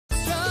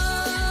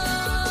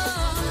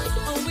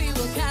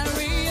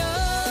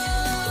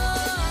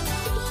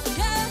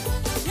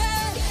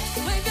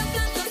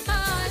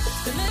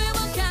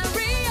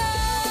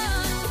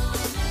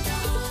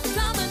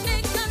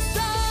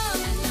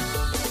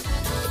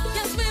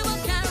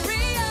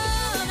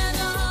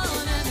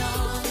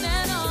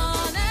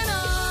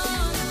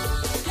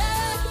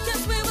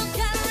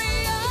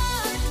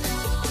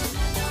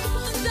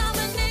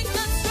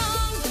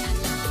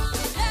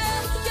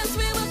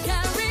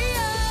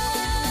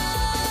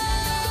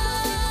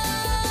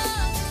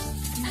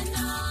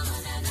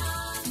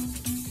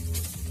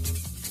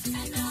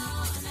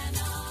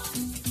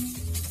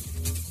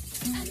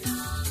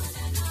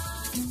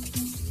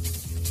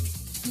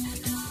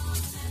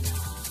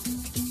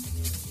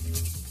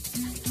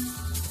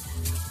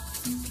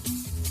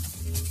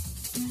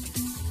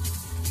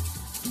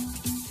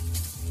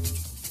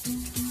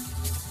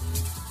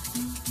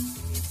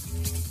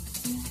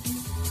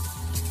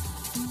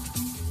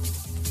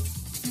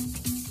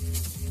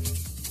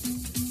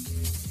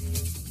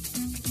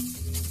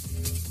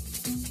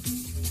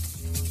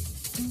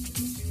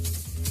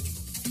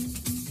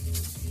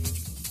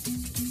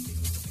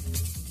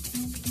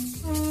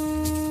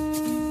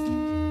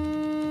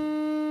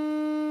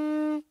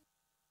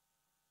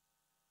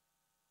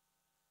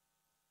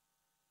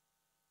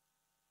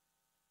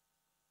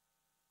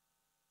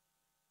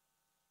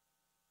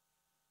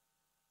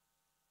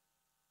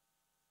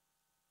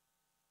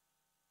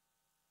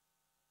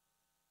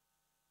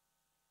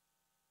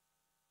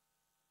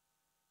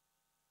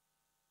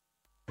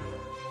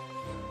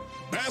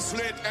Best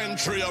late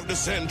entry of the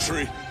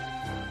century.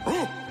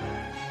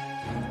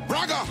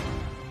 Braga.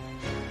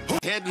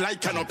 Head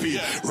like canopy.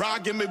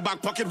 Rag in me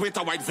back pocket with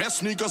a white vest,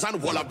 sneakers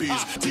and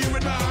wallabies.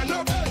 Tearing my hand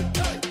up.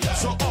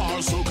 So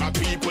all soca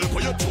people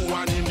put your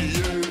 2-1 in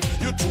the air.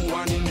 Your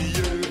 2-1 in the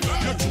air.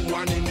 Your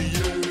 2-1 in the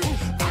air.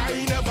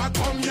 I never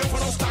come here for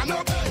no stand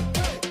up.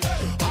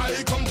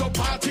 I come to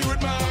party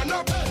with my hand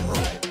up.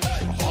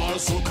 All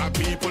soca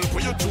people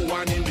put your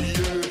 2-1 in the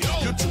air.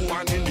 Your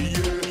 2-1 in the air.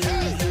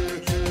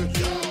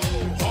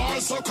 All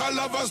soca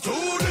lovers do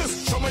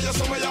this. Show me your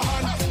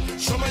hand.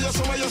 Show me your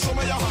hand. Show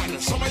me your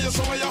hand. Show me your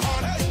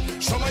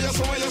hand. Show me your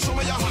hand. Show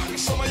me your hand.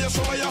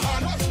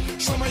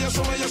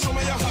 Show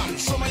me your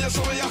hand. Show me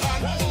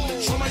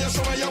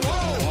your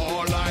whoa.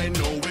 All I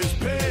know is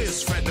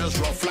pace. Feathers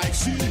rough like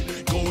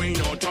sea. Going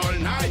out all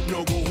night.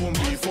 No go home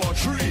before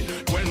 3.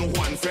 When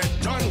one fed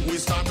done, we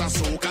start a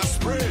soca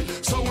spray.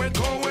 So we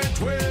go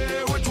with way.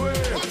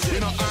 You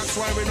know, ask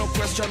why we no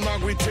question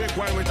mark. We take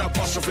why with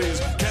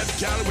apostrophes. Get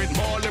gal with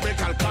more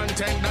lyrical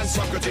content than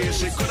Socrates.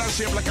 She could have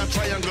shaped like a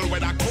triangle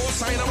with a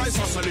cosine of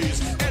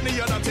isosceles.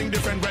 Any other thing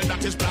different, right?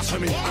 That is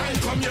blasphemy. I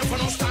come here for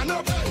no stand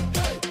up.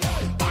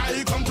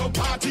 I come to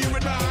party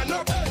with my hand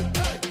up.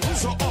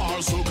 So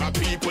all soca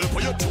people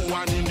put your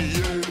 2-1 in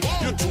the air.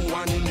 Your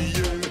 2-1 in the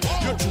air.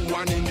 Your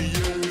 2-1 in the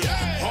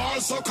air. All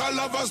soca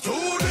lovers do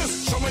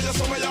this. Show me your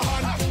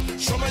hand.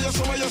 Show me your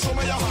hand. Show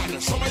me your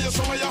hand. Show me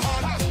your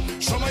hand.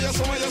 Show me your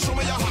hand. Show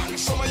me your hand.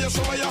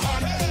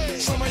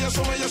 Show me your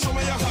hand.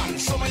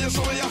 Show me your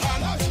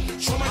hand.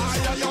 Show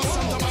me your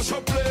Santa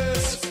Maria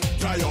place.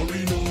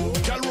 Diorino.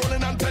 Girl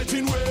rolling and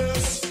pelting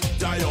waist.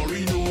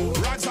 Diorino.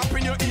 Rags up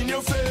in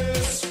your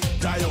face.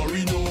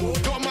 Diorino.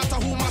 Don't matter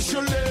who mash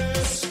your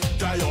lace.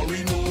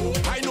 Diorino.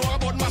 I know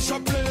about mash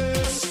up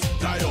place.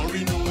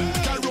 Diorino.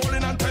 Girl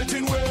rolling and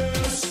pelting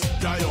waist.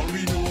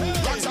 Diorino.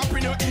 Rags up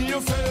in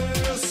your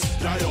face.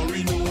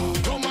 Diorino.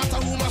 Don't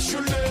matter who mash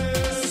your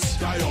lace.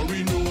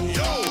 Diorino.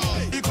 Yo,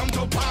 you come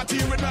to party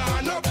with my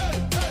hand up.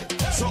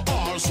 So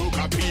all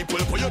soca people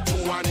put your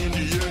 2-1 in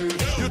the air.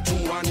 Your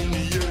 2-1 in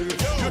the air.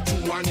 Your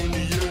 2-1 in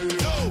the air.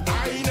 I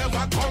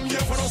never come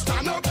here for no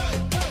stand up.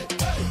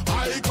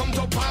 I come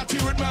to party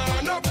with my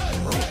hand up.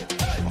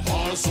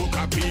 All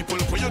soca people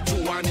put your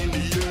 2-1 in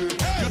the air.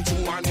 Your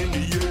 2-1 in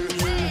the air.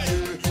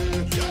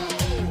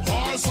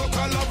 All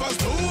soca lovers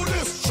do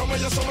this. Show me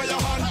your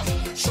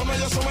hand. Show me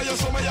your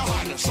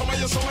hand. Show me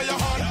your hand. Show me your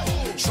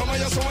hand. Show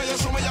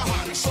me your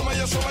hand. Show me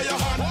your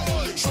hand.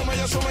 Show me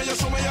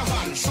your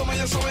hand. Show me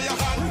your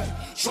hand.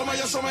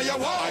 Show me your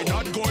wall. I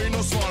not going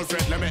no small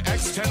fret. Let me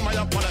extend my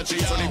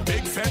apologies. On the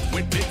big fat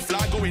with big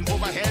flag going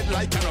overhead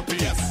like canopy.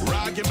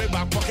 Rag in my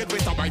back pocket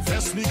with a white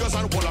vest, sneakers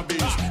and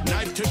wallabies.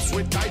 Knife tips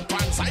with tight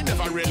pants. I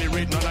never really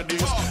read none of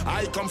these.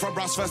 I come from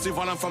Brass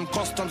Festival and from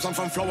Customs and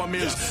from Flour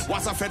Mills.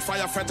 What's a fed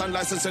fire fet and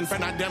licensing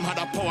fen and them had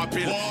a power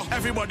pill.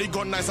 Everybody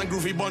got nice and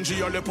groovy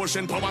bungee, all they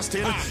pushing power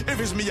still. If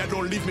it's me, I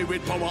don't leave me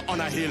with power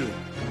on a hill.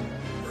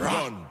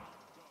 Run.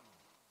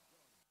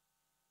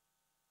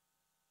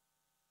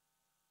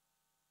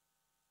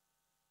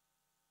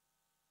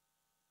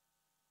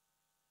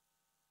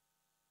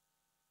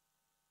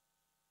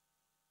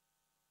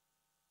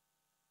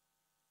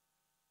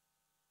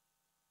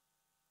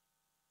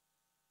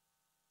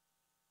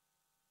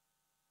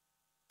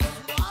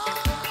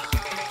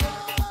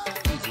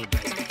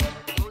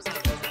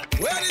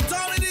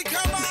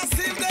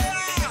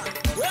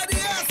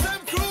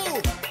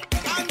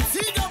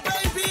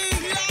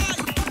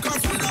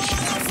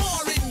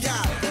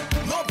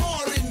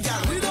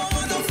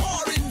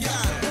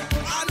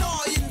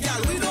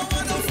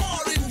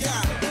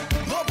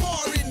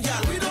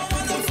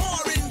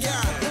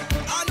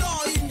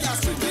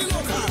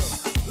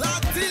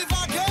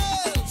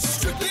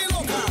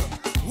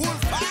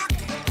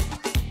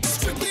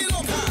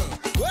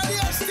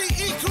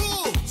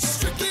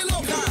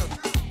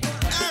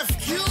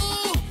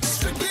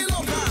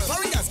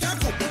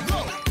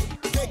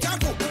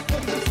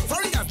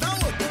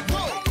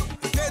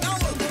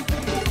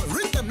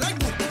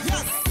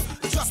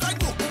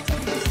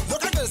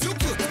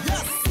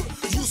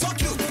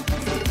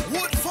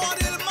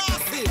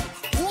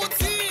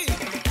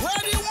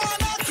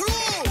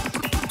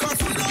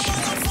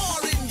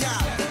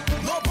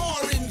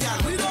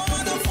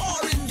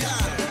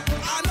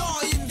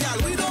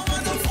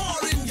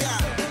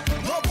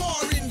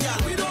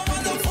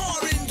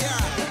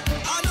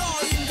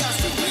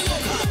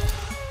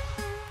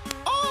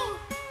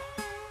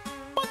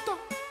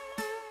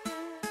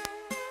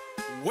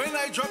 When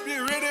I drop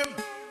the rhythm,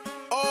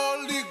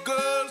 all the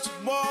girls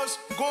must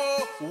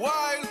go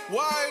wild,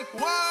 wild,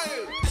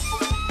 wild.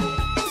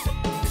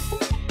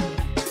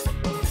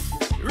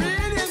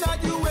 Really that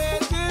you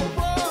waiting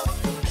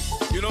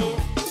for? You know,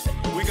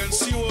 we can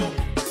see war,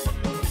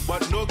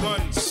 but no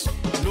guns,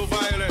 no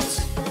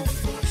violence.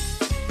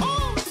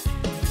 Oh,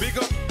 big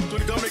up to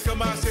the Dominican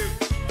Massive,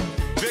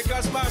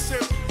 Vegas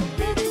Massive.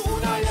 Baby,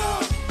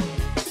 Unaya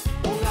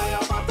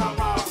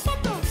Patama.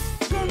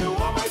 Girl, you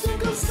are my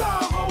single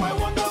star. How I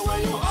wonder where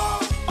you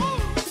are.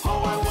 How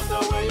I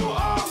wonder where you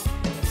are.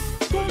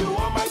 Girl, you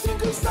are my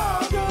single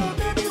star. Girl,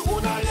 baby.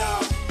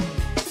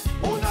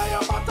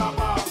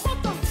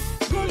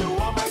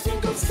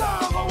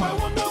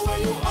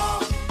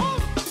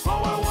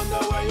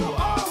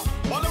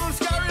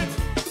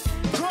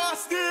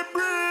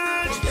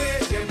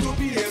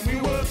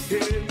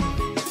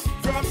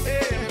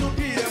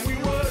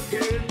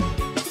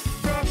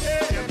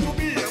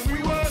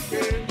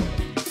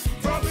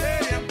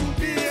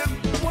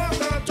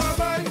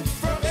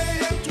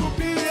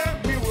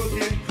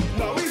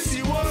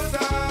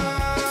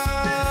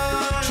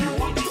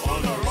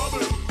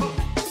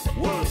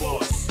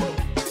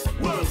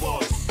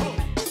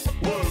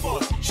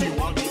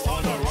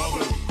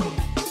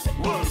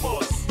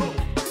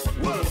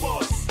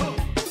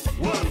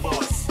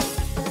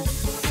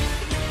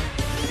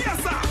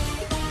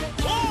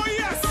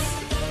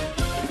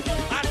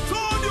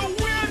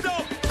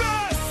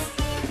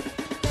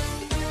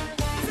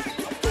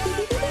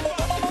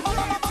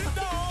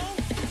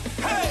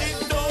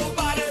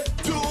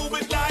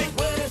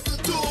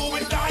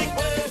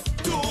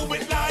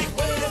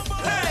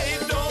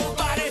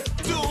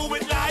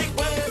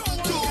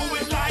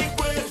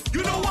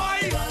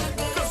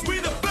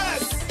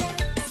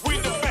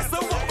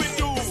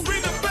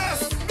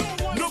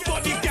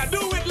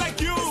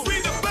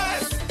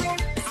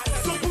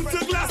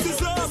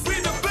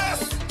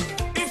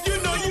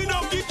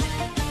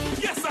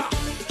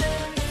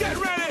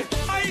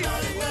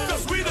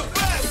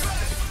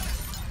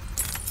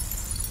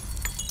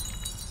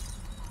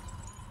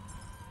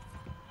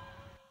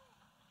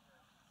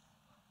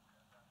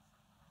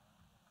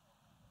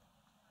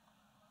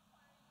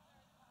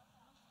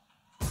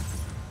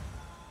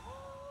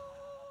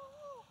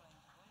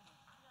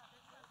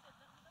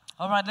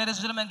 All right, ladies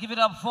and gentlemen, give it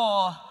up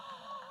for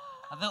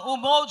the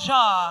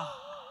Umoja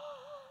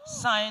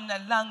Sign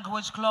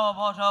Language Club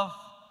out of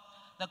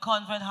the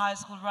Convent High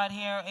School right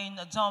here in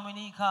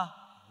Dominica.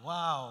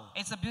 Wow.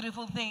 It's a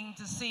beautiful thing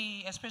to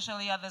see,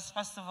 especially at this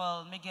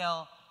festival,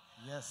 Miguel.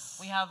 Yes.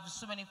 We have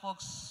so many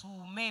folks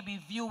who may be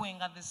viewing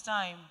at this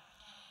time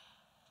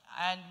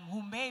and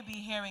who may be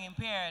hearing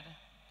impaired.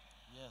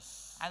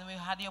 Yes. And we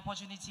had the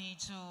opportunity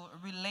to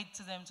relate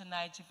to them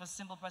tonight with a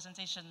simple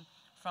presentation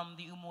from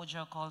the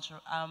Umoja culture,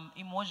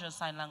 Umoja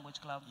Sign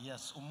Language Club.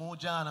 Yes,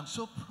 Umoja, and I'm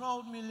so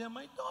proud, Milia.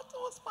 My daughter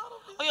was part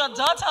of this. Oh, your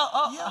daughter?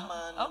 Oh, yeah,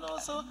 man. okay. You know,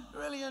 so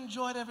really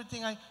enjoyed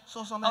everything. I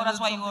saw some. Oh, that's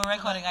why you were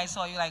recording. I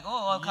saw you like, oh,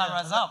 all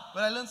cameras up.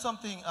 But I learned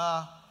something. If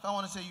I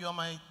want to say you are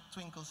my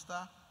twinkle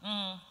star.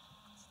 Mm.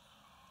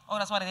 Oh,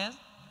 that's what it is?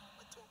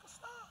 My twinkle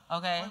star.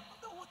 Okay.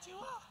 What you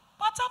are?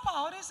 Patapa,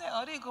 how do you say?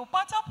 How do you go?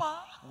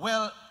 Patapa.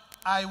 Well,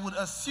 I would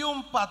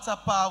assume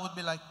Patapa would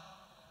be like,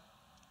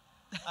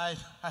 I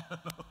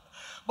don't know.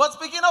 But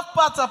speaking of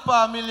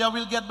Patapa, Amelia,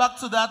 we'll get back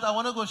to that. I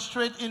want to go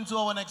straight into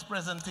our next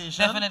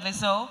presentation. Definitely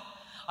so.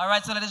 All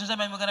right, so ladies and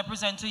gentlemen, we're going to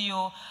present to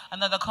you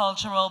another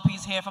cultural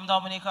piece here from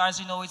Dominica. As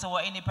you know, it's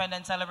our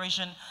independence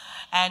celebration.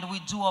 And we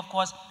do, of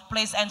course,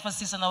 place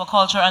emphasis on our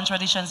culture and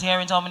traditions here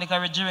in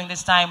Dominica during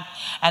this time.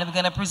 And we're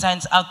going to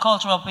present a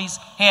cultural piece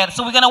here.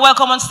 So we're going to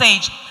welcome on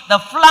stage the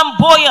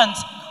Flamboyant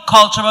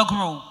Cultural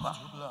Group.